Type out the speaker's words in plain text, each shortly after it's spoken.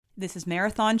This is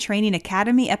Marathon Training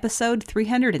Academy, episode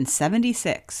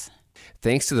 376.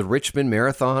 Thanks to the Richmond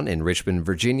Marathon in Richmond,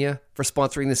 Virginia, for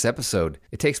sponsoring this episode.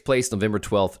 It takes place November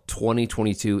 12th,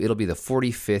 2022. It'll be the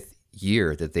 45th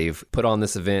year that they've put on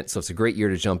this event, so it's a great year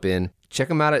to jump in. Check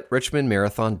them out at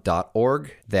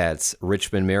richmondmarathon.org. That's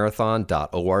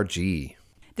richmondmarathon.org.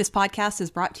 This podcast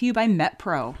is brought to you by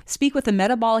MetPro. Speak with a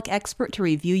metabolic expert to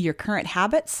review your current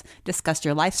habits, discuss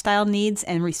your lifestyle needs,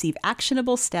 and receive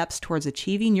actionable steps towards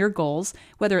achieving your goals,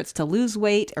 whether it's to lose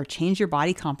weight or change your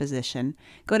body composition.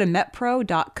 Go to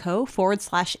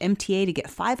metpro.co/MTA to get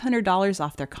 $500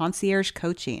 off their concierge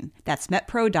coaching. That's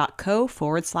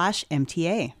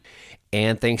metpro.co/MTA.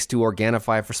 And thanks to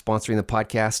Organifi for sponsoring the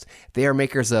podcast. They are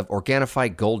makers of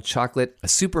Organifi Gold Chocolate, a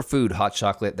superfood hot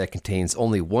chocolate that contains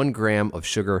only 1 gram of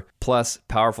sugar, plus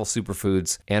powerful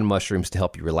superfoods and mushrooms to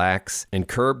help you relax and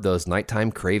curb those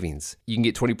nighttime cravings. You can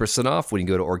get 20% off when you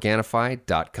go to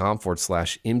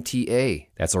Organifi.com/MTA.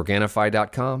 That's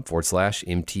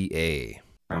Organifi.com/MTA.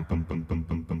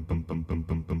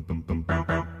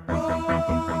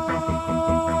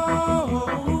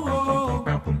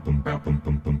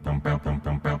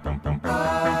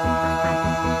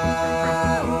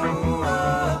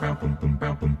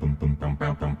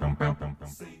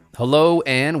 Hello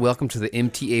and welcome to the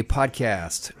MTA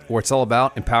podcast, where it's all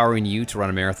about empowering you to run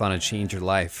a marathon and change your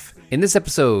life. In this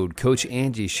episode, Coach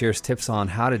Angie shares tips on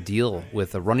how to deal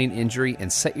with a running injury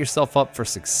and set yourself up for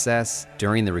success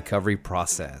during the recovery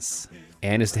process.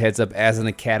 And just a heads up, as an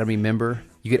Academy member,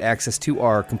 you get access to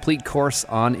our complete course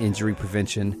on injury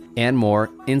prevention and more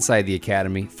inside the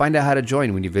Academy. Find out how to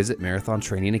join when you visit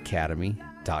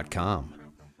marathontrainingacademy.com.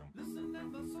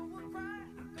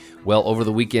 Well, over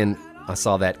the weekend, I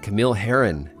saw that Camille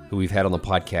Herron, who we've had on the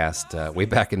podcast way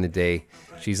back in the day.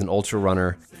 She's an ultra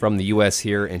runner from the U.S.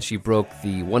 here, and she broke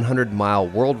the 100-mile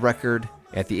world record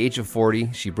at the age of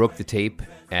 40. She broke the tape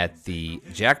at the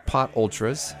Jackpot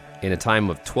Ultras in a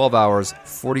time of 12 hours,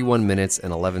 41 minutes,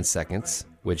 and 11 seconds,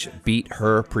 which beat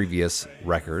her previous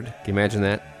record. Can you imagine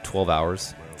that? 12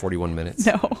 hours, 41 minutes?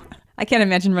 No, I can't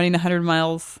imagine running 100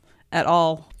 miles at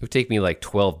all. It would take me like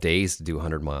 12 days to do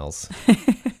 100 miles.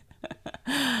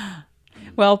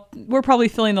 Well, we're probably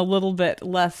feeling a little bit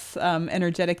less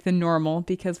energetic than normal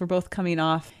because we're both coming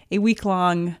off a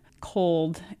week-long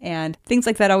cold, and things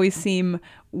like that always seem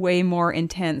way more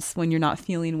intense when you're not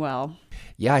feeling well.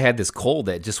 Yeah, I had this cold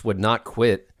that just would not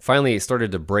quit. Finally, it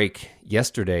started to break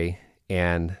yesterday,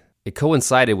 and it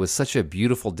coincided with such a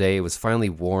beautiful day. It was finally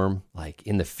warm, like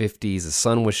in the 50s. The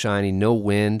sun was shining, no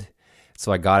wind.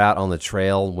 So I got out on the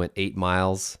trail, went 8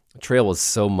 miles. The trail was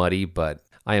so muddy, but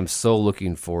I am so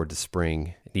looking forward to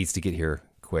spring. It needs to get here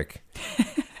quick.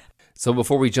 So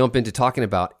before we jump into talking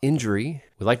about injury,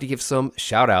 we'd like to give some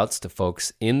shout outs to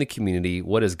folks in the community.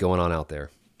 What is going on out there?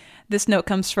 This note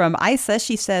comes from Isa.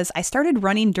 She says, I started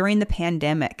running during the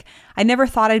pandemic. I never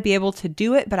thought I'd be able to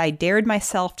do it, but I dared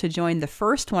myself to join the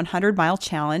first 100-mile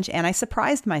challenge, and I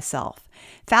surprised myself.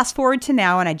 Fast forward to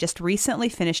now, and I just recently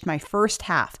finished my first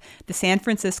half, the San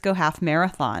Francisco Half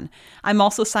Marathon. I'm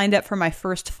also signed up for my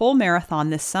first full marathon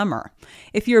this summer.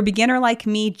 If you're a beginner like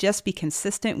me, just be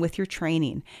consistent with your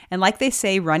training. And like they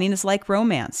say, running is like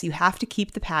romance. You have to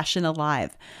keep the passion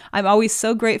alive. I'm always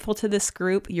so grateful to this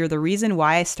group. You're the reason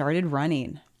why I started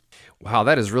running. Wow,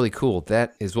 that is really cool.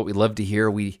 That is what we love to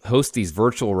hear. We host these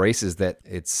virtual races that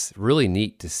it's really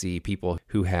neat to see people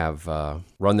who have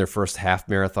run their first half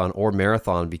marathon or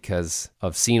marathon because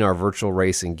of seeing our virtual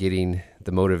race and getting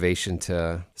the motivation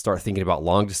to start thinking about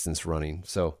long distance running.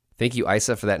 So thank you,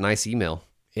 Isa, for that nice email.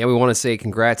 And we want to say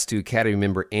congrats to Academy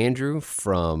member Andrew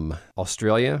from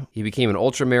Australia. He became an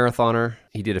ultra marathoner.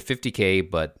 He did a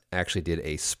 50K, but actually did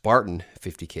a Spartan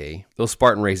 50K. Those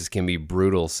Spartan races can be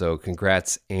brutal, so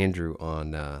congrats, Andrew,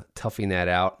 on toughing that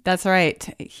out. That's right.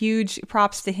 Huge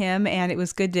props to him, and it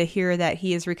was good to hear that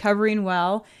he is recovering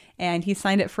well, and he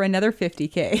signed up for another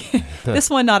 50K. This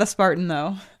one, not a Spartan,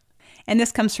 though. And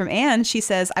this comes from Anne. She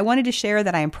says, I wanted to share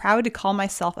that I am proud to call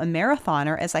myself a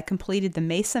marathoner as I completed the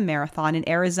Mesa Marathon in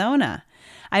Arizona.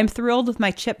 I am thrilled with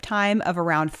my chip time of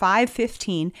around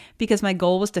 5:15 because my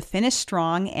goal was to finish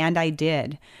strong, and I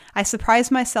did. I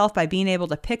surprised myself by being able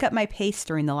to pick up my pace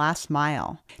during the last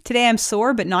mile. Today I'm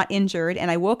sore but not injured, and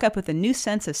I woke up with a new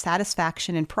sense of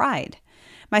satisfaction and pride.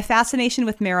 My fascination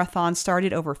with marathons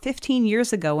started over 15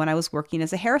 years ago when I was working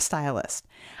as a hairstylist.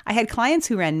 I had clients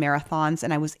who ran marathons,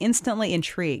 and I was instantly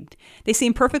intrigued. They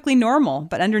seemed perfectly normal,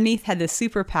 but underneath had this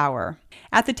superpower.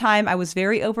 At the time, I was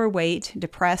very overweight,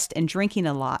 depressed, and drinking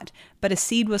a lot, but a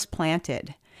seed was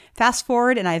planted. Fast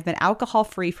forward, and I've been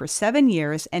alcohol-free for 7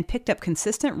 years and picked up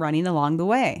consistent running along the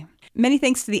way. Many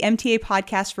thanks to the MTA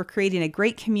podcast for creating a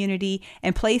great community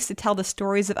and place to tell the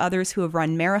stories of others who have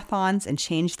run marathons and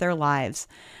changed their lives.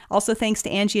 Also thanks to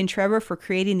Angie and Trevor for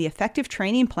creating the effective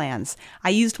training plans. I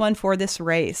used one for this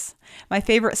race. My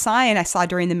favorite sign I saw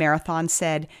during the marathon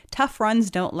said, "Tough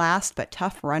runs don't last, but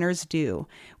tough runners do.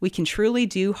 We can truly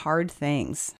do hard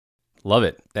things." Love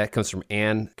it. That comes from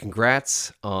Ann.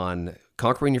 Congrats on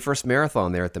conquering your first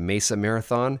marathon there at the Mesa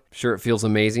Marathon. Sure, it feels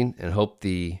amazing and hope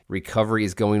the recovery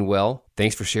is going well.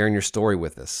 Thanks for sharing your story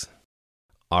with us.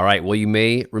 All right, well, you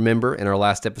may remember in our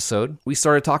last episode, we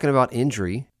started talking about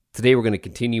injury. Today, we're going to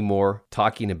continue more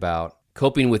talking about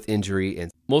coping with injury and,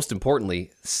 most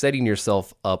importantly, setting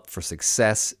yourself up for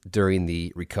success during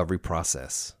the recovery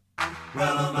process.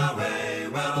 Well on my way,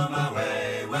 well on my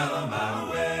way, well on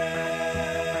my way.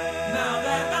 Now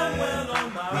that I'm well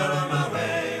on my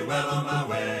way, well on my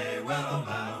way, well on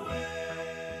my way.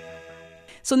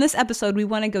 So in this episode, we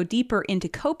want to go deeper into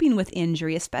coping with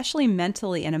injury, especially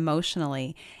mentally and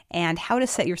emotionally, and how to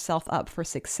set yourself up for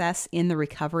success in the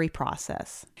recovery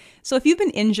process. So if you've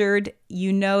been injured,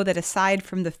 you know that aside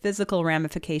from the physical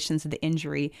ramifications of the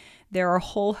injury, there are a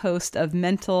whole host of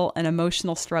mental and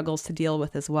emotional struggles to deal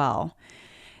with as well.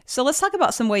 So let's talk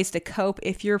about some ways to cope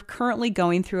if you're currently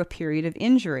going through a period of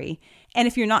injury. And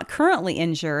if you're not currently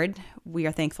injured, we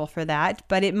are thankful for that,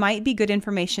 but it might be good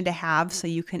information to have so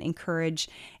you can encourage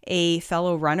a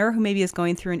fellow runner who maybe is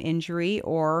going through an injury,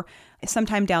 or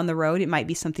sometime down the road, it might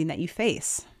be something that you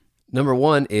face. Number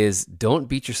one is don't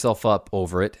beat yourself up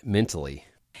over it mentally.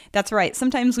 That's right.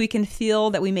 Sometimes we can feel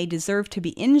that we may deserve to be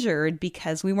injured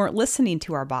because we weren't listening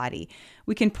to our body.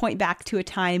 We can point back to a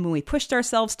time when we pushed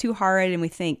ourselves too hard and we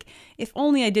think, if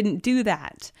only I didn't do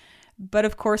that. But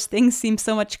of course, things seem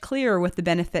so much clearer with the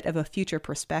benefit of a future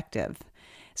perspective.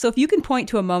 So if you can point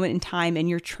to a moment in time in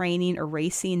your training or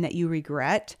racing that you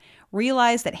regret,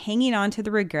 realize that hanging on to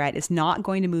the regret is not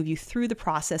going to move you through the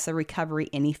process of recovery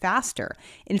any faster.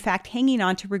 In fact, hanging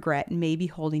on to regret may be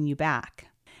holding you back.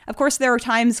 Of course, there are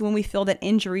times when we feel that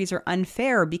injuries are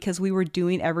unfair because we were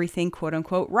doing everything quote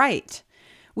unquote right.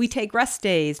 We take rest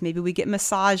days, maybe we get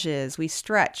massages, we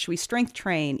stretch, we strength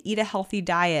train, eat a healthy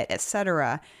diet,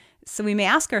 etc. So we may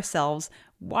ask ourselves,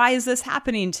 why is this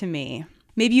happening to me?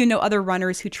 Maybe you know other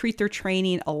runners who treat their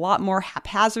training a lot more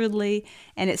haphazardly,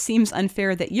 and it seems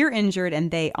unfair that you're injured and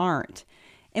they aren't.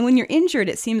 And when you're injured,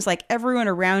 it seems like everyone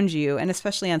around you, and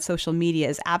especially on social media,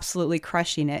 is absolutely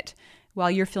crushing it, while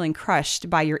you're feeling crushed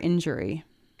by your injury.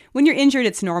 When you're injured,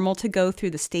 it's normal to go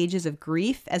through the stages of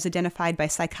grief as identified by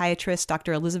psychiatrist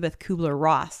Dr. Elizabeth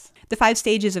Kubler-Ross. The 5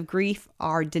 stages of grief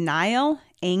are denial,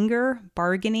 anger,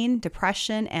 bargaining,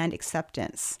 depression, and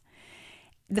acceptance.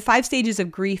 The 5 stages of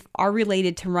grief are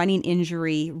related to running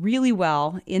injury really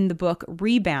well in the book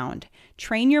Rebound,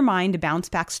 Train Your Mind to Bounce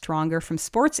Back Stronger from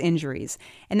Sports Injuries.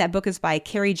 And that book is by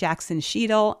Carrie Jackson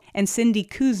Sheedle and Cindy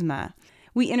Kuzma.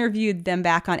 We interviewed them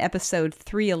back on episode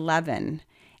 311,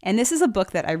 and this is a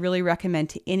book that I really recommend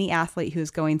to any athlete who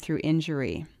is going through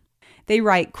injury. They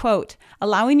write, quote,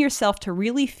 "Allowing yourself to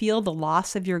really feel the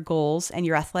loss of your goals and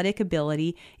your athletic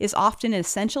ability is often an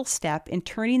essential step in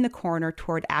turning the corner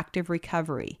toward active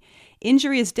recovery.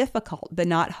 Injury is difficult, but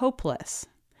not hopeless.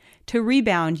 To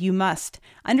rebound, you must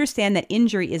understand that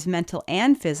injury is mental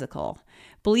and physical.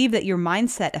 Believe that your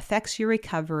mindset affects your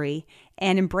recovery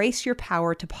and embrace your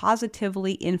power to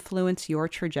positively influence your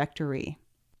trajectory."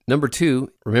 Number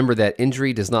 2, remember that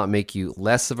injury does not make you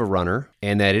less of a runner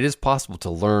and that it is possible to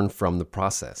learn from the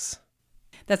process.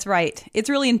 That's right. It's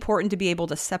really important to be able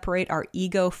to separate our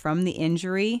ego from the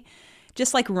injury.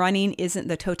 Just like running isn't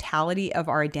the totality of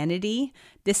our identity,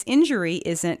 this injury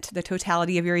isn't the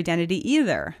totality of your identity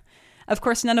either. Of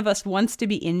course, none of us wants to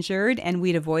be injured, and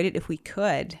we'd avoid it if we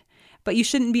could. But you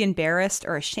shouldn't be embarrassed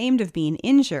or ashamed of being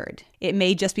injured. It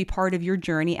may just be part of your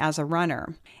journey as a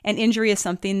runner. And injury is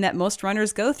something that most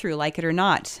runners go through, like it or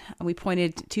not. We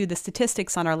pointed to the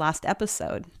statistics on our last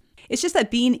episode. It's just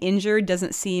that being injured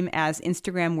doesn't seem as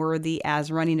Instagram worthy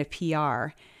as running a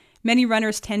PR. Many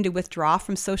runners tend to withdraw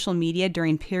from social media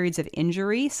during periods of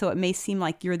injury, so it may seem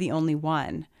like you're the only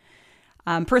one.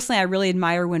 Personally, I really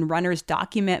admire when runners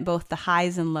document both the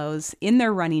highs and lows in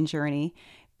their running journey,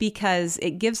 because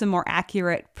it gives a more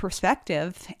accurate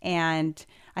perspective, and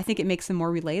I think it makes them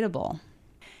more relatable.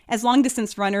 As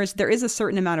long-distance runners, there is a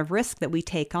certain amount of risk that we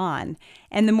take on,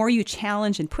 and the more you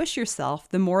challenge and push yourself,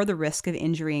 the more the risk of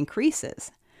injury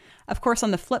increases. Of course,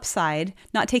 on the flip side,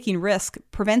 not taking risk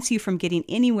prevents you from getting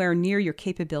anywhere near your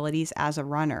capabilities as a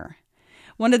runner.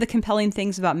 One of the compelling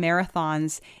things about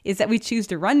marathons is that we choose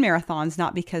to run marathons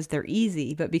not because they're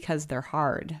easy, but because they're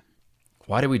hard.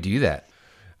 Why do we do that?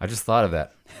 I just thought of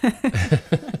that.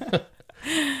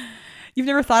 You've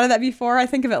never thought of that before? I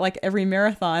think of it like every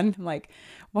marathon. I'm like,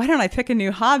 why don't I pick a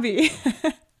new hobby?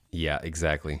 Yeah,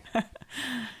 exactly.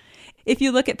 If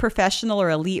you look at professional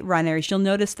or elite runners, you'll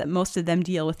notice that most of them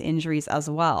deal with injuries as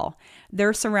well.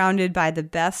 They're surrounded by the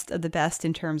best of the best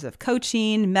in terms of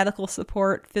coaching, medical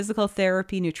support, physical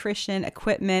therapy, nutrition,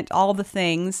 equipment, all the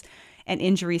things, and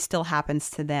injury still happens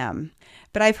to them.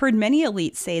 But I've heard many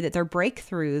elites say that their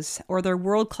breakthroughs or their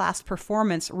world-class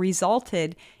performance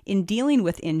resulted in dealing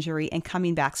with injury and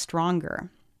coming back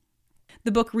stronger.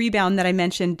 The book Rebound that I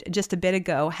mentioned just a bit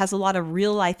ago has a lot of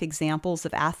real-life examples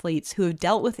of athletes who have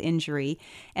dealt with injury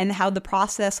and how the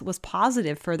process was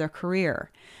positive for their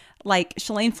career. Like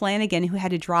Shalane Flanagan, who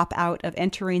had to drop out of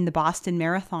entering the Boston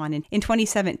Marathon in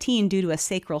 2017 due to a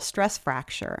sacral stress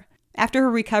fracture. After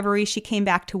her recovery, she came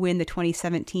back to win the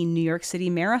 2017 New York City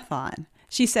Marathon.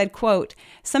 She said, quote,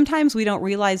 "Sometimes we don't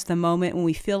realize the moment when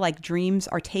we feel like dreams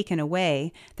are taken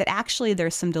away, that actually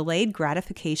there's some delayed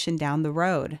gratification down the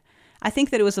road. I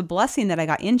think that it was a blessing that I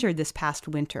got injured this past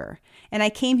winter, and I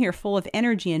came here full of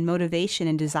energy and motivation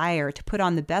and desire to put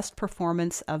on the best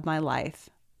performance of my life."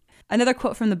 Another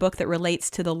quote from the book that relates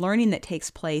to the learning that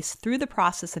takes place through the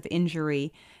process of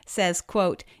injury says,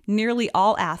 quote, "Nearly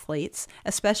all athletes,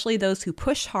 especially those who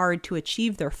push hard to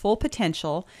achieve their full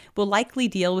potential, will likely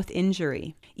deal with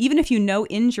injury. Even if you know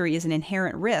injury is an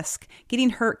inherent risk,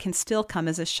 getting hurt can still come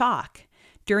as a shock.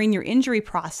 During your injury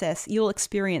process, you'll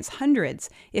experience hundreds,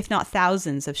 if not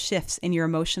thousands, of shifts in your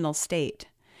emotional state.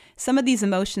 Some of these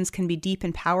emotions can be deep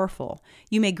and powerful.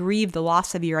 You may grieve the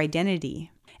loss of your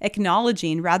identity.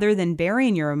 Acknowledging rather than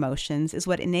burying your emotions is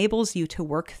what enables you to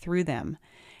work through them.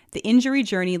 The injury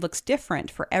journey looks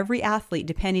different for every athlete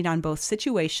depending on both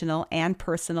situational and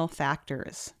personal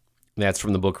factors." That's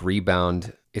from the book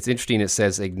Rebound. It's interesting. It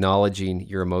says acknowledging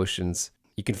your emotions.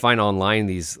 You can find online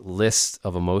these lists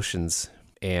of emotions,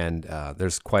 and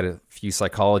there's quite a few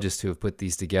psychologists who have put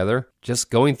these together.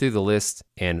 Just going through the list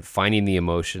and finding the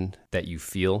emotion that you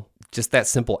feel, just that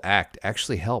simple act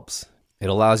actually helps. It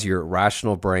allows your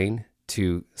rational brain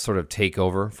to sort of take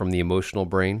over from the emotional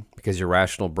brain, because your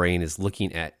rational brain is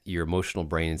looking at your emotional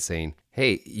brain and saying,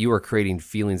 hey, you are creating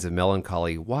feelings of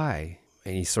melancholy. Why?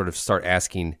 And you sort of start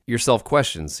asking yourself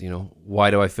questions, why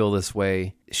do I feel this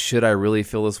way? Should I really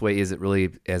feel this way? Is it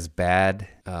really as bad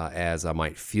as I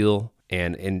might feel?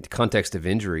 And in context of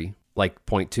injury, like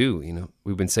point 2,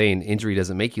 we've been saying injury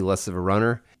doesn't make you less of a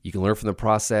runner. You can learn from the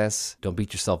process. Don't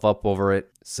beat yourself up over it.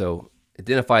 So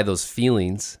identify those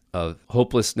feelings of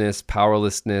hopelessness,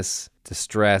 powerlessness,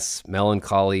 distress,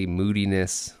 melancholy,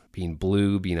 moodiness, being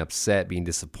blue, being upset, being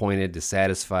disappointed,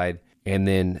 dissatisfied, and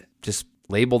then just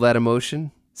label that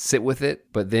emotion, sit with it,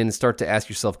 but then start to ask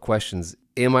yourself questions.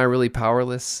 Am I really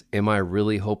powerless? Am I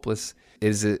really hopeless?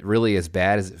 Is it really as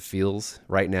bad as it feels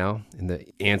right now? And the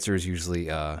answer is usually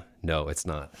no, it's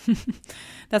not.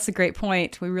 That's a great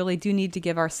point. We really do need to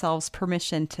give ourselves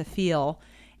permission to feel.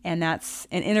 And that's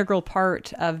an integral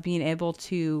part of being able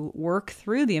to work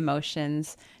through the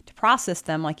emotions, to process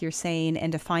them, like you're saying,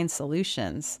 and to find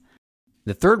solutions.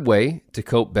 The third way to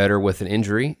cope better with an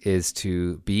injury is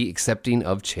to be accepting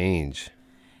of change.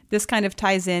 This kind of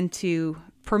ties into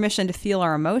permission to feel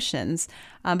our emotions,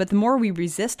 but the more we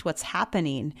resist what's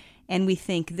happening and we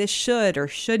think this should or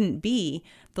shouldn't be,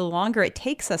 the longer it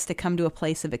takes us to come to a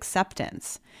place of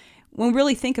acceptance. When we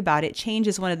really think about it, change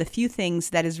is one of the few things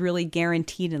that is really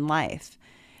guaranteed in life.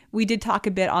 We did talk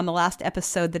a bit on the last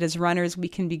episode that as runners, we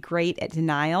can be great at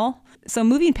denial. So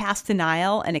moving past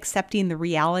denial and accepting the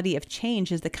reality of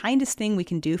change is the kindest thing we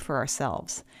can do for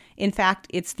ourselves. In fact,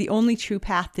 it's the only true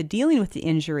path to dealing with the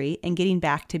injury and getting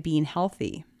back to being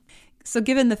healthy. So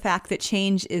given the fact that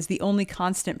change is the only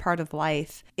constant part of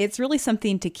life, it's really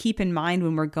something to keep in mind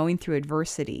when we're going through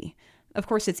adversity. Of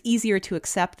course, it's easier to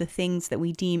accept the things that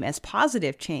we deem as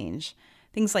positive change,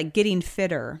 things like getting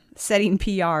fitter, setting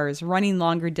PRs, running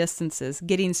longer distances,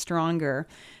 getting stronger.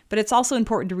 But it's also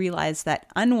important to realize that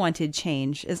unwanted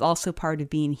change is also part of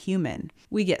being human.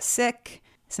 We get sick.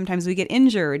 Sometimes we get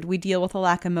injured. We deal with a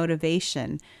lack of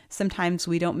motivation. Sometimes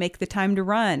we don't make the time to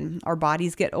run. Our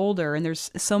bodies get older, and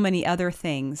there's so many other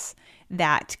things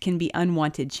that can be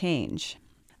unwanted change.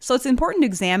 So it's important to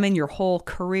examine your whole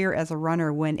career as a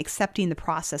runner when accepting the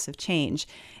process of change.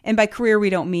 And by career, we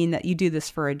don't mean that you do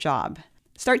this for a job.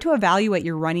 Start to evaluate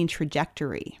your running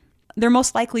trajectory. There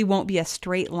most likely won't be a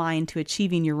straight line to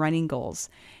achieving your running goals.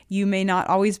 You may not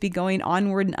always be going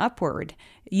onward and upward.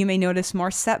 You may notice more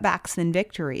setbacks than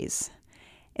victories.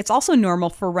 It's also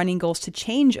normal for running goals to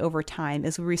change over time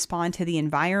as we respond to the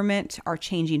environment, our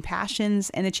changing passions,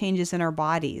 and the changes in our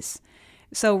bodies.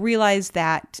 So realize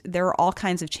that there are all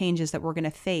kinds of changes that we're going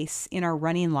to face in our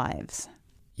running lives.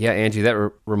 Yeah, Angie,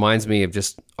 that reminds me of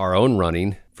just our own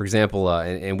running. For example,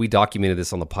 and we documented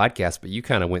this on the podcast, but you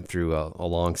kind of went through a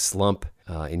long slump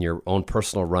in your own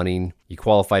personal running. You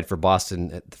qualified for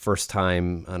Boston at the first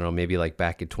time, I don't know, maybe like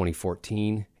back in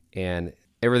 2014. And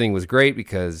everything was great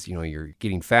because, you're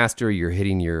getting faster, you're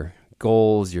hitting your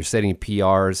goals, you're setting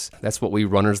PRs. That's what we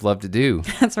runners love to do.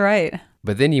 That's right.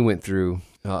 But then you went through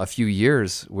a few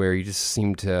years where you just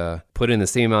seemed to put in the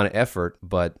same amount of effort,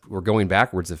 but we're going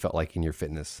backwards, it felt like, in your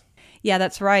fitness. Yeah,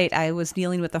 that's right. I was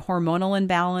dealing with a hormonal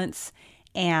imbalance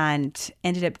and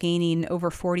ended up gaining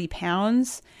over 40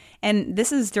 pounds. And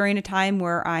this is during a time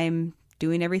where I'm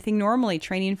doing everything normally,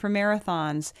 training for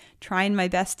marathons, trying my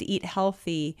best to eat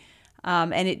healthy.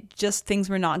 And things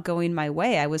were not going my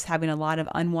way. I was having a lot of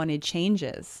unwanted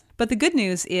changes. But the good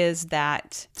news is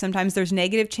that sometimes there's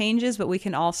negative changes, but we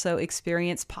can also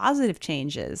experience positive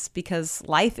changes because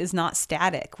life is not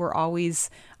static. We're always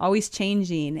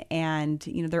changing, and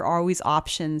there are always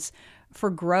options for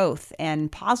growth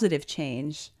and positive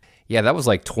change. Yeah, that was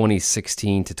like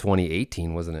 2016 to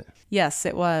 2018, wasn't it? Yes,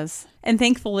 it was. And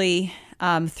thankfully,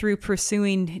 through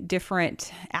pursuing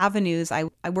different avenues,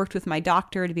 I worked with my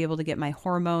doctor to be able to get my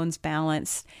hormones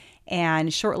balanced.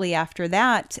 And shortly after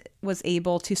that, was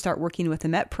able to start working with a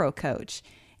MetPro coach.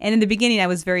 And in the beginning, I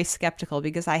was very skeptical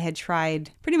because I had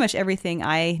tried pretty much everything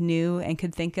I knew and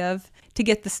could think of to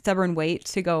get the stubborn weight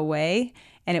to go away,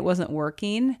 and it wasn't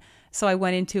working. So I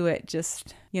went into it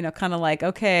just, kind of like,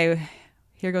 okay,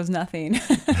 here goes nothing.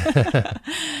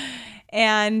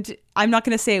 And I'm not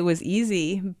going to say it was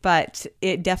easy, but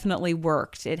it definitely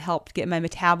worked. It helped get my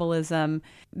metabolism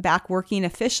back working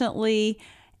efficiently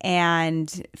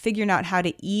and figuring out how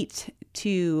to eat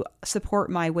to support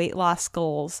my weight loss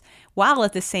goals while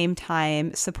at the same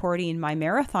time supporting my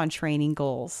marathon training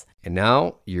goals. And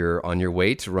now you're on your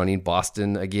way to running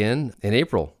Boston again in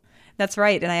April. That's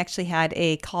right. And I actually had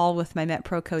a call with my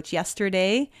MetPro coach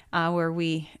yesterday where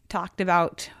we talked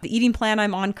about the eating plan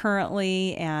I'm on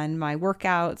currently and my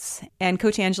workouts. And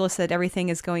Coach Angela said everything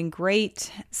is going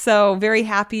great. So very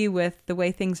happy with the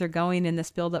way things are going in this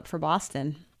build-up for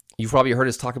Boston. You've probably heard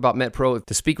us talk about MetPro.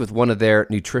 To speak with one of their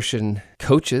nutrition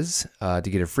coaches, to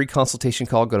get a free consultation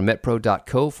call, go to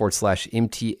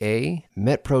metpro.co/MTA,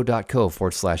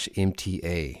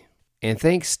 metpro.co/MTA. And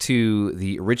thanks to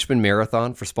the Richmond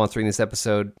Marathon for sponsoring this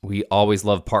episode. We always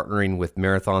love partnering with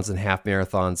marathons and half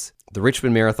marathons. The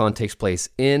Richmond Marathon takes place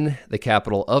in the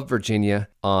capital of Virginia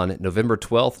on November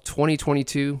 12th,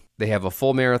 2022. They have a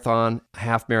full marathon,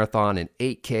 half marathon, and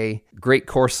 8K. Great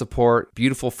course support,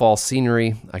 beautiful fall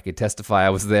scenery. I could testify I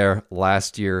was there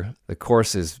last year. The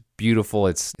course is beautiful.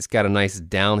 It's got a nice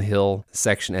downhill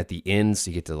section at the end, so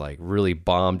you get to like really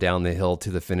bomb down the hill to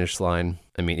the finish line.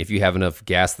 I mean, if you have enough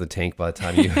gas in the tank by the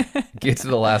time you get to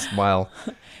the last mile.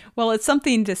 Well, it's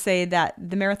something to say that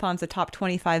the marathon's a top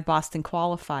 25 Boston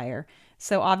qualifier.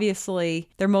 So obviously,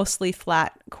 they're mostly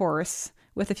flat course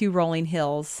with a few rolling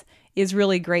hills. Is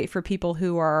really great for people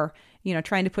who are,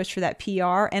 trying to push for that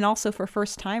PR and also for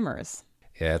first timers.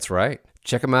 Yeah, that's right.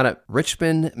 Check them out at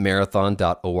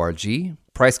richmondmarathon.org.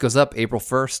 Price goes up April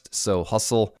 1st, so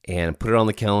hustle and put it on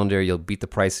the calendar. You'll beat the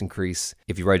price increase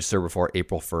if you register before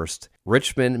April 1st.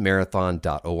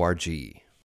 richmondmarathon.org.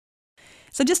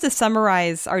 So just to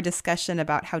summarize our discussion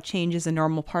about how change is a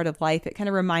normal part of life, it kind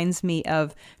of reminds me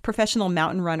of professional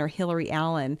mountain runner Hillary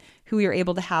Allen, who we were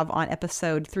able to have on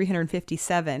episode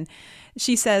 357.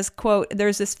 She says, quote,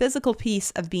 "There's this physical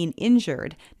piece of being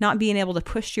injured, not being able to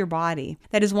push your body.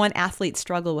 That is one athletes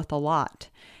struggle with a lot.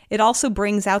 It also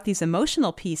brings out these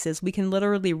emotional pieces we can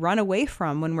literally run away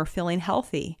from when we're feeling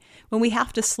healthy. When we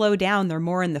have to slow down, they're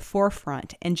more in the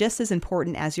forefront and just as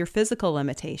important as your physical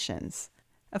limitations."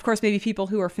 Of course, maybe people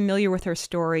who are familiar with her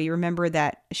story remember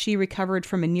that she recovered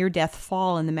from a near-death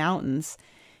fall in the mountains,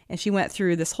 and she went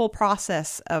through this whole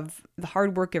process of the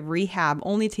hard work of rehab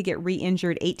only to get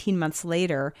re-injured 18 months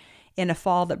later in a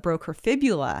fall that broke her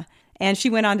fibula. And she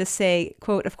went on to say,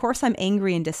 quote, "Of course, I'm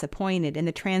angry and disappointed, and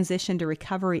the transition to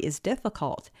recovery is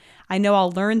difficult. I know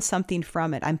I'll learn something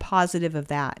from it. I'm positive of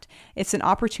that. It's an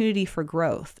opportunity for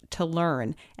growth, to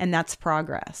learn, and that's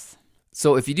progress."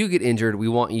 So if you do get injured, we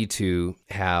want you to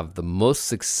have the most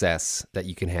success that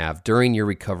you can have during your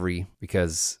recovery,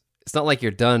 because it's not like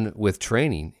you're done with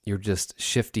training. You're just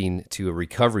shifting to a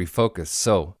recovery focus.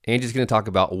 So Angie's going to talk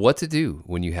about what to do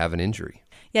when you have an injury.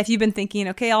 Yeah, if you've been thinking,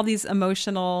 okay, all these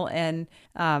emotional and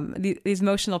these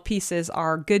emotional pieces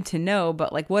are good to know,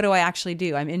 but like, what do I actually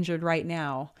do? I'm injured right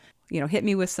now. Hit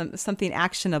me with something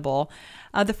actionable.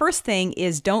 The first thing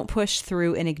is don't push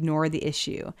through and ignore the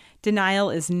issue. Denial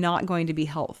is not going to be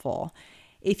helpful.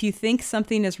 If you think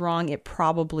something is wrong, it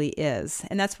probably is.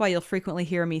 And that's why you'll frequently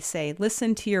hear me say,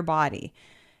 listen to your body.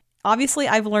 Obviously,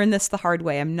 I've learned this the hard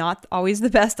way. I'm not always the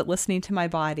best at listening to my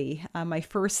body. My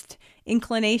first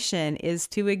inclination is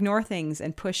to ignore things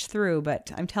and push through,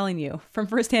 but I'm telling you, from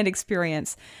firsthand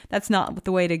experience, that's not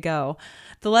the way to go.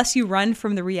 The less you run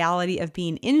from the reality of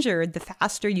being injured, the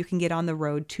faster you can get on the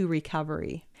road to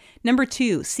recovery. Number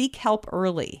 2, seek help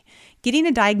early. Getting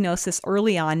a diagnosis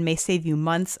early on may save you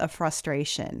months of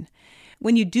frustration.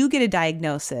 When you do get a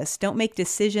diagnosis, don't make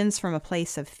decisions from a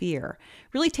place of fear.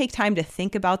 Really take time to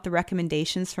think about the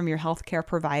recommendations from your healthcare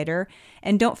provider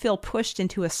and don't feel pushed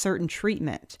into a certain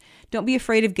treatment. Don't be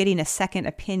afraid of getting a second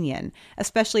opinion,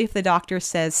 especially if the doctor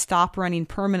says stop running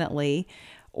permanently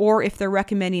or if they're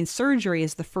recommending surgery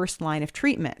as the first line of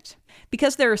treatment.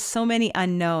 Because there are so many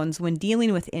unknowns when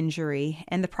dealing with injury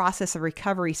and the process of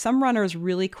recovery, some runners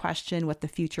really question what the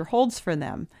future holds for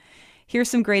them. Here's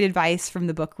some great advice from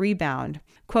the book Rebound.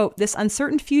 Quote, "This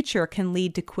uncertain future can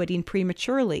lead to quitting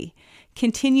prematurely,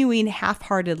 continuing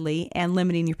half-heartedly, and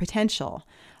limiting your potential.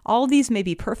 All of these may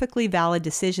be perfectly valid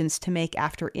decisions to make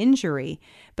after injury,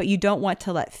 but you don't want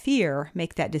to let fear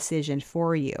make that decision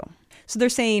for you." So they're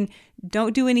saying,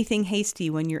 don't do anything hasty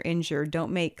when you're injured.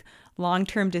 Don't make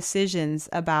long-term decisions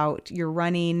about your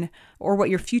running or what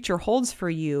your future holds for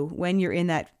you when you're in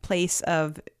that place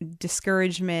of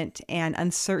discouragement and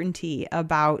uncertainty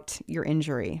about your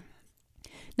injury.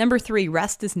 Number 3,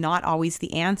 rest is not always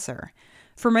the answer.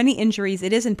 For many injuries,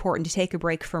 it is important to take a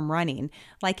break from running,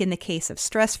 like in the case of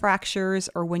stress fractures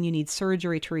or when you need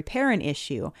surgery to repair an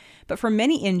issue. But for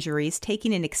many injuries,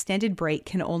 taking an extended break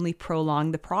can only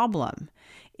prolong the problem.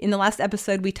 In the last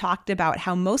episode, we talked about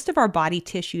how most of our body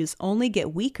tissues only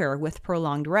get weaker with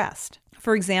prolonged rest.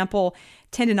 For example,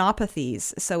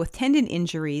 tendinopathies. So with tendon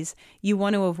injuries, you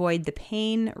want to avoid the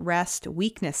pain, rest,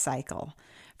 weakness cycle.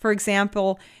 For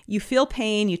example, you feel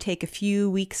pain, you take a few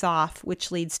weeks off,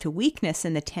 which leads to weakness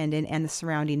in the tendon and the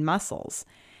surrounding muscles.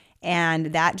 And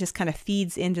that just kind of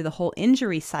feeds into the whole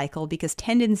injury cycle because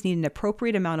tendons need an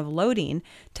appropriate amount of loading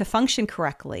to function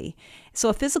correctly. So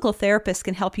a physical therapist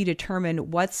can help you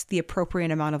determine what's the appropriate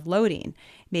amount of loading.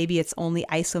 Maybe it's only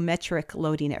isometric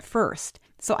loading at first.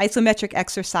 So isometric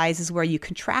exercise is where you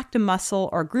contract a muscle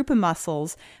or a group of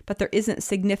muscles, but there isn't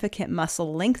significant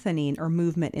muscle lengthening or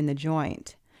movement in the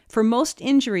joint. For most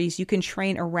injuries, you can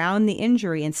train around the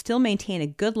injury and still maintain a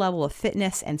good level of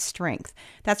fitness and strength.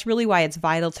 That's really why it's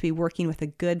vital to be working with a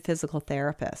good physical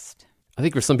therapist. I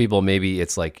think for some people, maybe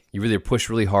it's like you either push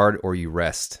really hard or you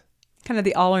rest. Kind of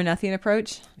the all or nothing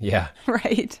approach. Yeah.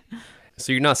 Right.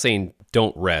 So you're not saying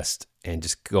don't rest and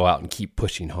just go out and keep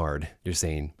pushing hard. You're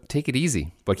saying take it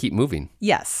easy, but keep moving.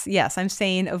 Yes. I'm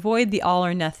saying avoid the all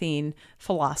or nothing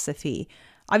philosophy.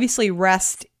 Obviously,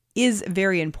 rest is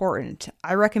very important.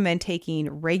 I recommend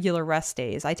taking regular rest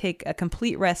days. I take a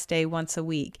complete rest day once a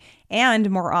week and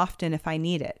more often if I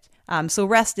need it. So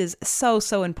rest is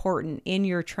so important in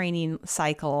your training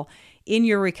cycle, in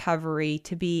your recovery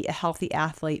to be a healthy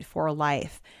athlete for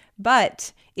life.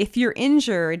 But if you're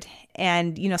injured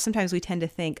and, sometimes we tend to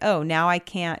think, oh, now I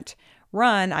can't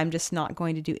run, I'm just not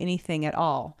going to do anything at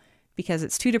all because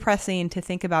it's too depressing to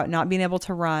think about not being able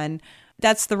to run.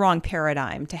 That's the wrong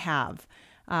paradigm to have.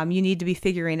 You need to be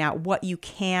figuring out what you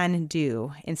can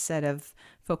do instead of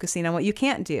focusing on what you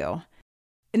can't do.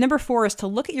 And number 4 is to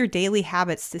look at your daily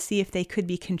habits to see if they could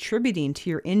be contributing to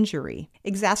your injury.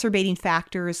 Exacerbating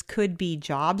factors could be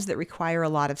jobs that require a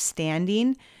lot of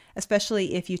standing,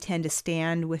 especially if you tend to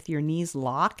stand with your knees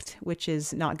locked, which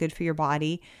is not good for your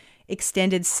body.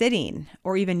 Extended sitting,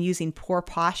 or even using poor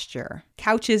posture.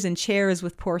 Couches and chairs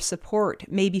with poor support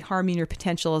may be harming your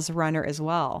potential as a runner as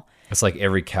well. It's like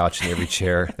every couch and every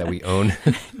chair that we own.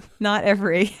 Not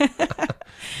every.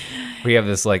 We have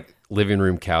this like living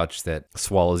room couch that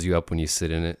swallows you up when you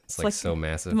sit in it. It's like so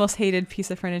massive. The most hated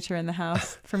piece of furniture in the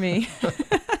house for me.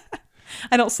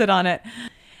 I don't sit on it.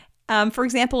 For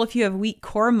example, if you have weak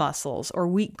core muscles or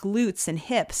weak glutes and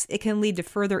hips, it can lead to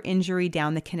further injury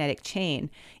down the kinetic chain.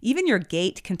 Even your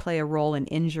gait can play a role in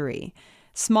injury.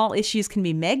 Small issues can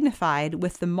be magnified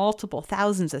with the multiple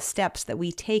thousands of steps that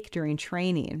we take during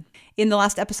training. In the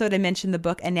last episode, I mentioned the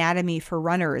book Anatomy for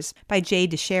Runners by Jay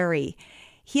Dicharry.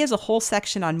 He has a whole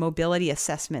section on mobility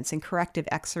assessments and corrective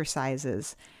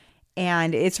exercises.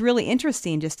 And it's really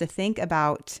interesting just to think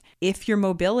about if your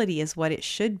mobility is what it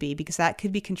should be, because that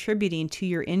could be contributing to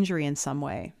your injury in some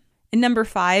way. And number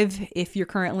 5, if you're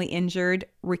currently injured,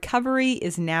 recovery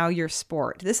is now your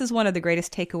sport. This is one of the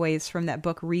greatest takeaways from that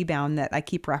book Rebound that I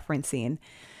keep referencing.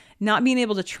 Not being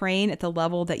able to train at the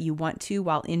level that you want to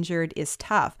while injured is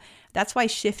tough. That's why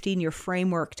shifting your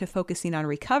framework to focusing on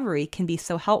recovery can be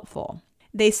so helpful.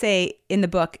 They say in the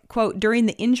book, quote, during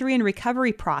the injury and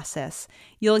recovery process,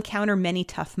 you'll encounter many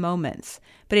tough moments.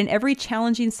 But in every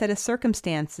challenging set of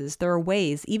circumstances, there are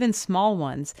ways, even small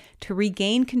ones, to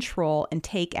regain control and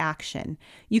take action.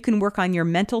 You can work on your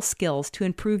mental skills to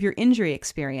improve your injury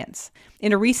experience.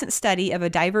 In a recent study of a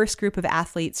diverse group of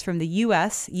athletes from the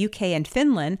US, UK, and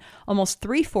Finland, almost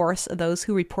 3/4 of those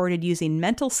who reported using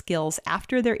mental skills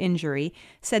after their injury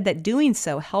said that doing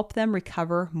so helped them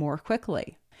recover more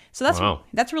quickly. So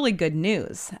that's really good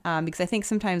news, because I think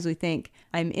sometimes we think,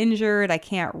 I'm injured, I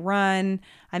can't run,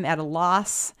 I'm at a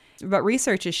loss. But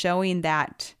research is showing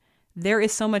that there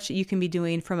is so much that you can be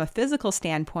doing from a physical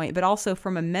standpoint, but also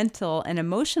from a mental and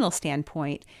emotional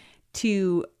standpoint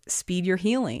to speed your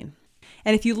healing.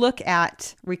 And if you look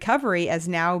at recovery as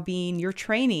now being your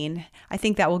training, I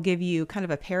think that will give you kind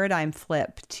of a paradigm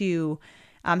flip to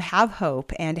have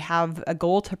hope and have a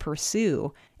goal to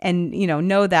pursue, and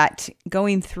know that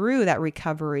going through that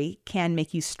recovery can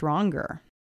make you stronger.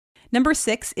 Number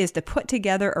 6 is to put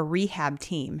together a rehab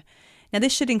team. Now,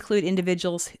 this should include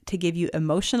individuals to give you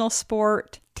emotional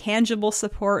support, tangible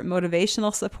support,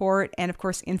 motivational support, and of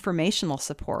course, informational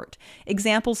support.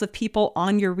 Examples of people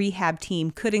on your rehab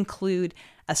team could include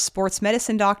a sports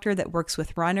medicine doctor that works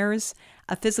with runners,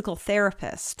 a physical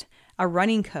therapist, a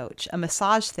running coach, a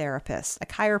massage therapist, a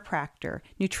chiropractor,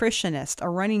 nutritionist, a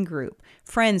running group,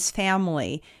 friends,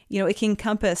 family. It can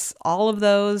encompass all of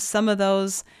those, some of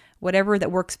those, whatever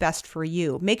that works best for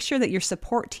you. Make sure that your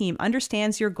support team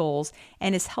understands your goals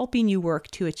and is helping you work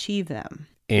to achieve them.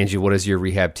 Angie, what does your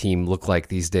rehab team look like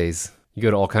these days? You go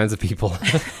to all kinds of people.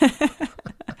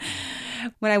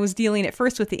 When I was dealing at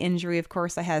first with the injury, of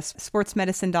course, I had a sports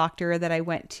medicine doctor that I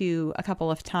went to a couple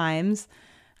of times.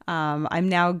 I'm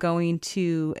now going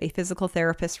to a physical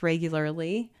therapist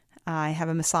regularly. I have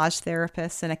a massage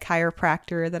therapist and a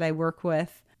chiropractor that I work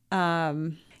with.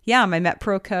 My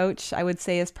MetPro coach, I would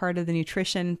say, is part of the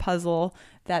nutrition puzzle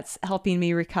that's helping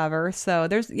me recover. So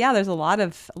there's a lot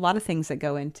of things that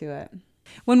go into it.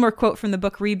 One more quote from the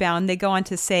book Rebound. They go on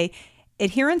to say,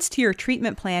 adherence to your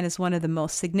treatment plan is one of the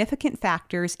most significant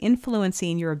factors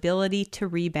influencing your ability to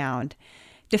rebound.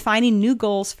 Defining new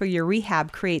goals for your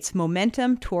rehab creates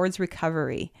momentum towards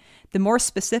recovery. The more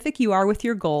specific you are with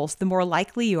your goals, the more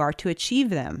likely you are to achieve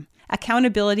them.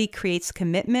 Accountability creates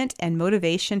commitment and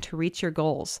motivation to reach your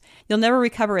goals. You'll never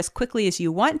recover as quickly as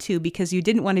you want to because you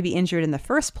didn't want to be injured in the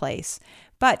first place,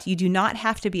 but you do not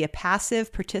have to be a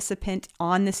passive participant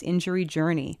on this injury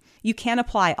journey. You can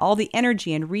apply all the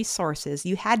energy and resources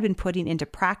you had been putting into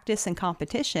practice and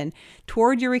competition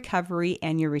toward your recovery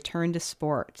and your return to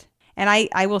sport. And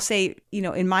I will say,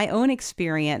 in my own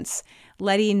experience,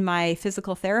 letting my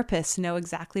physical therapist know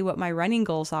exactly what my running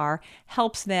goals are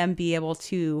helps them be able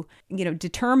to,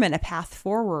 determine a path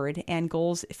forward and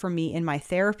goals for me in my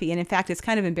therapy. And in fact, it's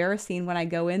kind of embarrassing when I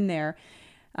go in there.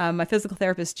 My physical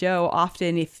therapist, Joe,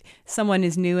 often if someone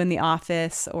is new in the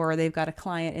office or they've got a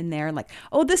client in there, like,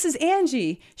 oh, this is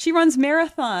Angie. She runs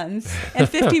marathons and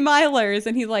 50 milers.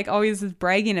 And he always is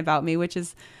bragging about me, which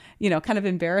is, kind of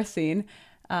embarrassing.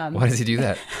 Why does he do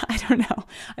that? I don't know.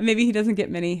 Maybe he doesn't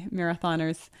get many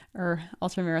marathoners or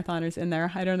ultra marathoners in there.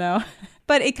 I don't know.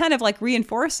 But it kind of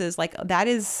reinforces that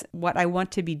is what I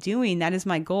want to be doing. That is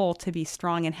my goal, to be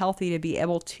strong and healthy, to be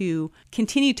able to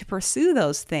continue to pursue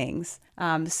those things.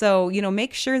 So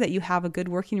make sure that you have a good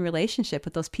working relationship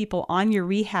with those people on your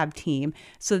rehab team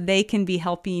so they can be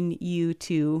helping you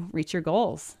to reach your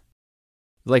goals.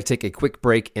 We'd like to take a quick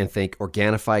break and thank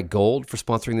Organifi Gold for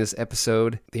sponsoring this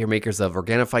episode. They are makers of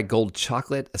Organifi Gold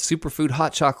Chocolate, a superfood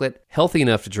hot chocolate, healthy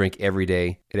enough to drink every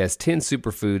day. It has 10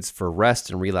 superfoods for rest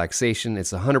and relaxation.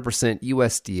 It's 100%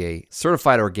 USDA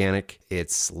certified organic.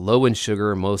 It's low in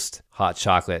sugar. Most hot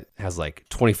chocolate has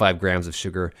 25 grams of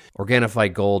sugar.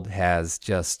 Organifi Gold has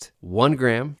just 1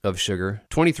 gram of sugar,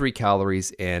 23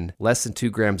 calories, and less than 2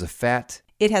 grams of fat.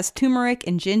 It has turmeric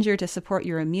and ginger to support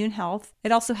your immune health.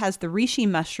 It also has the reishi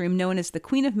mushroom, known as the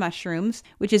queen of mushrooms,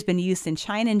 which has been used in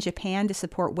China and Japan to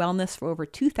support wellness for over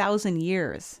 2,000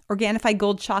 years. Organifi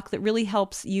Gold Chocolate really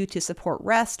helps you to support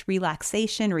rest,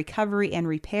 relaxation, recovery, and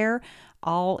repair,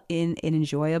 all in an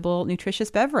enjoyable,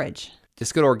 nutritious beverage.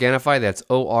 Just go to Organifi, that's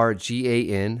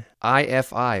ORGANIFI,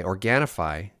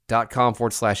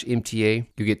 Organifi.com/MTA.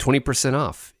 You get 20%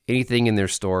 off anything in their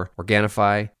store,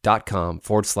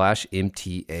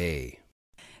 Organifi.com/MTA.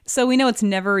 So we know it's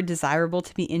never desirable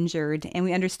to be injured, and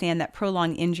we understand that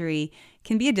prolonged injury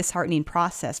can be a disheartening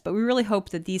process, but we really hope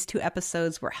that these 2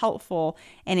 episodes were helpful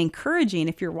and encouraging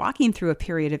if you're walking through a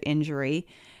period of injury.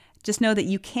 Just know that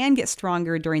you can get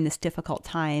stronger during this difficult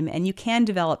time, and you can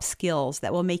develop skills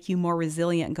that will make you more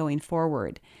resilient going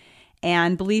forward.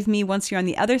 And believe me, once you're on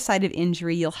the other side of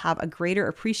injury, you'll have a greater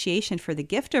appreciation for the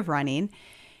gift of running.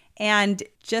 And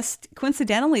just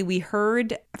coincidentally, we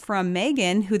heard from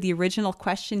Megan, who the original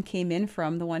question came in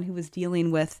from, the one who was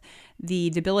dealing with the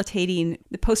debilitating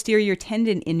the posterior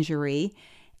tendon injury.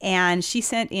 And she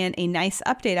sent in a nice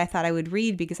update I thought I would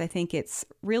read because I think it's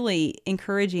really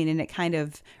encouraging and it kind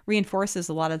of reinforces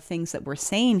a lot of the things that we're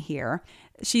saying here.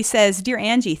 She says, "Dear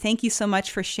Angie, thank you so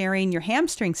much for sharing your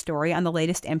hamstring story on the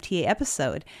latest MTA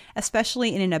episode,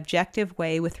 especially in an objective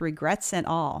way with regrets and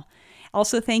all.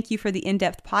 Also, thank you for the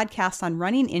in-depth podcast on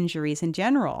running injuries in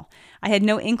general. I had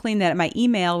no inkling that my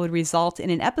email would result in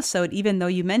an episode, even though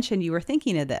you mentioned you were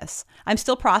thinking of this. I'm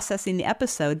still processing the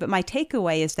episode, but my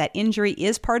takeaway is that injury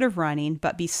is part of running,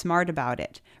 but be smart about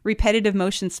it. Repetitive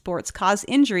motion sports cause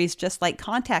injuries just like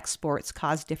contact sports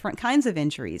cause different kinds of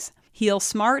injuries. Heal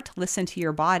smart, listen to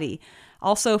your body.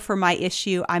 Also, for my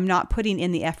issue, I'm not putting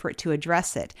in the effort to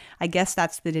address it. I guess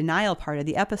that's the denial part of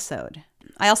the episode.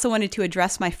 I also wanted to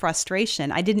address my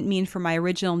frustration. I didn't mean for my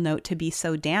original note to be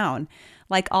so down.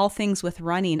 Like all things with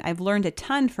running, I've learned a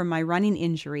ton from my running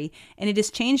injury, and it has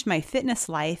changed my fitness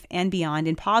life and beyond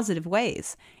in positive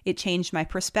ways. It changed my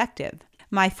perspective.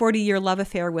 My 40-year love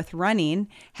affair with running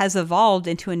has evolved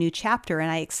into a new chapter,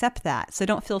 and I accept that, so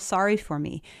don't feel sorry for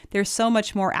me. There's so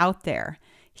much more out there.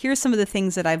 Here's some of the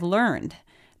things that I've learned.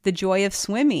 The joy of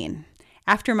swimming.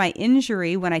 After my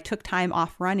injury, when I took time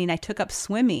off running, I took up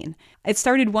swimming. It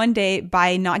started one day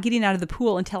by not getting out of the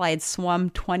pool until I had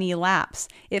swum 20 laps.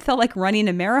 It felt like running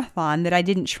a marathon that I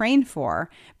didn't train for,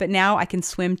 but now I can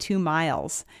swim 2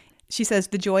 miles. She says,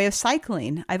 the joy of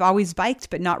cycling. I've always biked,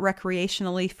 but not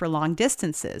recreationally for long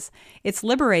distances. It's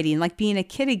liberating, like being a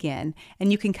kid again,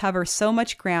 and you can cover so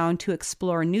much ground to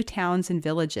explore new towns and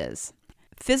villages.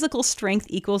 Physical strength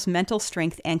equals mental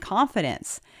strength and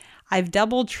confidence. I've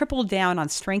doubled, tripled down on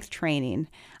strength training.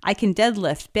 I can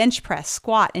deadlift, bench press,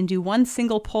 squat, and do one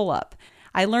single pull-up.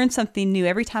 I learn something new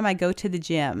every time I go to the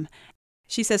gym.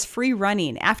 She says free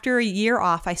running. After a year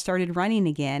off, I started running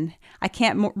again. I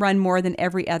can't run more than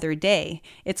every other day.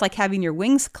 It's like having your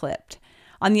wings clipped.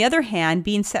 On the other hand,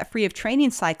 being set free of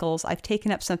training cycles, I've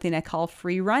taken up something I call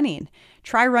free running.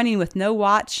 Try running with no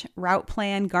watch, route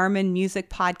plan, Garmin, music,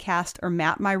 podcast, or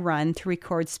Map My Run to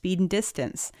record speed and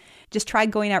distance. Just try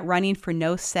going out running for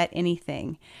no set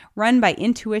anything. Run by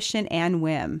intuition and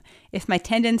whim. If my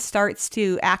tendon starts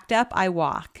to act up, I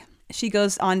walk. She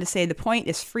goes on to say the point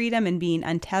is freedom and being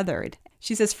untethered.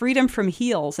 She says freedom from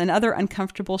heels and other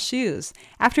uncomfortable shoes.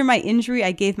 After my injury,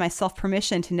 I gave myself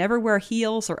permission to never wear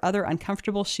heels or other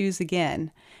uncomfortable shoes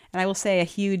again. And I will say a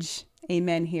huge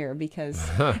amen here because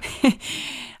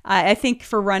I think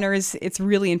for runners, it's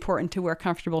really important to wear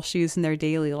comfortable shoes in their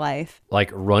daily life.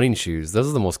 Like running shoes. Those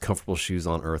are the most comfortable shoes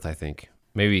on earth, I think.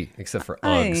 Maybe except for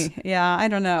Uggs. I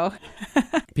don't know.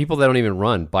 People that don't even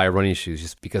run buy running shoes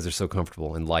just because they're so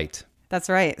comfortable and light. That's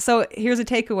right. So here's a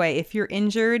takeaway. If you're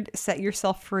injured, set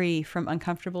yourself free from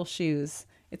uncomfortable shoes.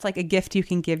 It's like a gift you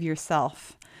can give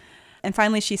yourself. And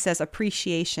finally, she says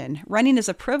appreciation. Running is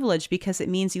a privilege because it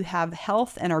means you have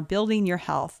health and are building your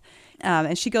health.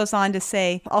 And she goes on to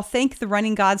say, I'll thank the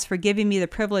running gods for giving me the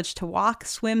privilege to walk,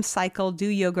 swim, cycle, do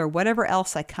yoga, or whatever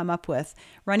else I come up with.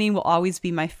 Running will always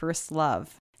be my first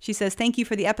love. She says, thank you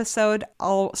for the episode.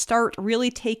 I'll start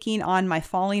really taking on my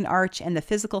falling arch and the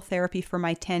physical therapy for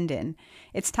my tendon.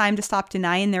 It's time to stop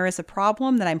denying there is a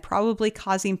problem that I'm probably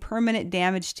causing permanent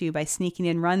damage to by sneaking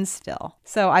in runs still.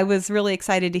 So I was really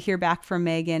excited to hear back from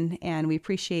Megan, and we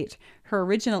appreciate her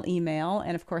original email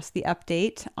and, of course, the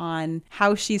update on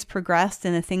how she's progressed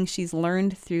and the things she's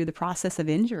learned through the process of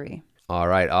injury. All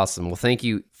right, awesome. Well, thank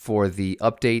you for the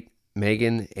update,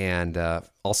 Megan, and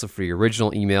also for your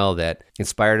original email that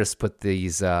inspired us to put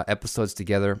these episodes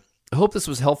together. I hope this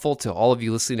was helpful to all of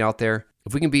you listening out there.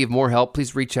 If we can be of more help,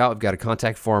 please reach out. We've got a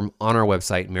contact form on our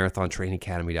website,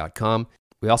 marathontrainingacademy.com.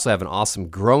 We also have an awesome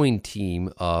growing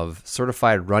team of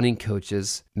certified running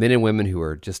coaches, men and women who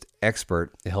are just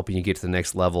expert at helping you get to the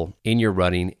next level in your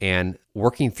running and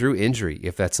working through injury,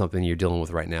 if that's something you're dealing with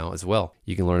right now as well.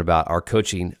 You can learn about our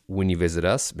coaching when you visit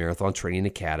us,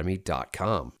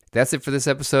 marathontrainingacademy.com. That's it for this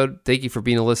episode. Thank you for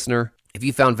being a listener. If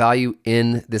you found value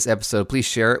in this episode, please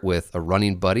share it with a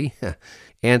running buddy.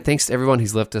 And thanks to everyone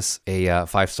who's left us a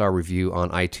 5-star review on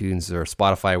iTunes or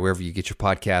Spotify, wherever you get your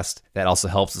podcast. That also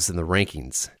helps us in the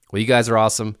rankings. Well, you guys are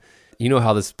awesome. You know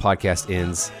how this podcast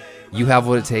ends. You have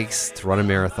what it takes to run a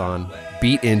marathon,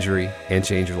 beat injury, and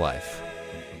change your life.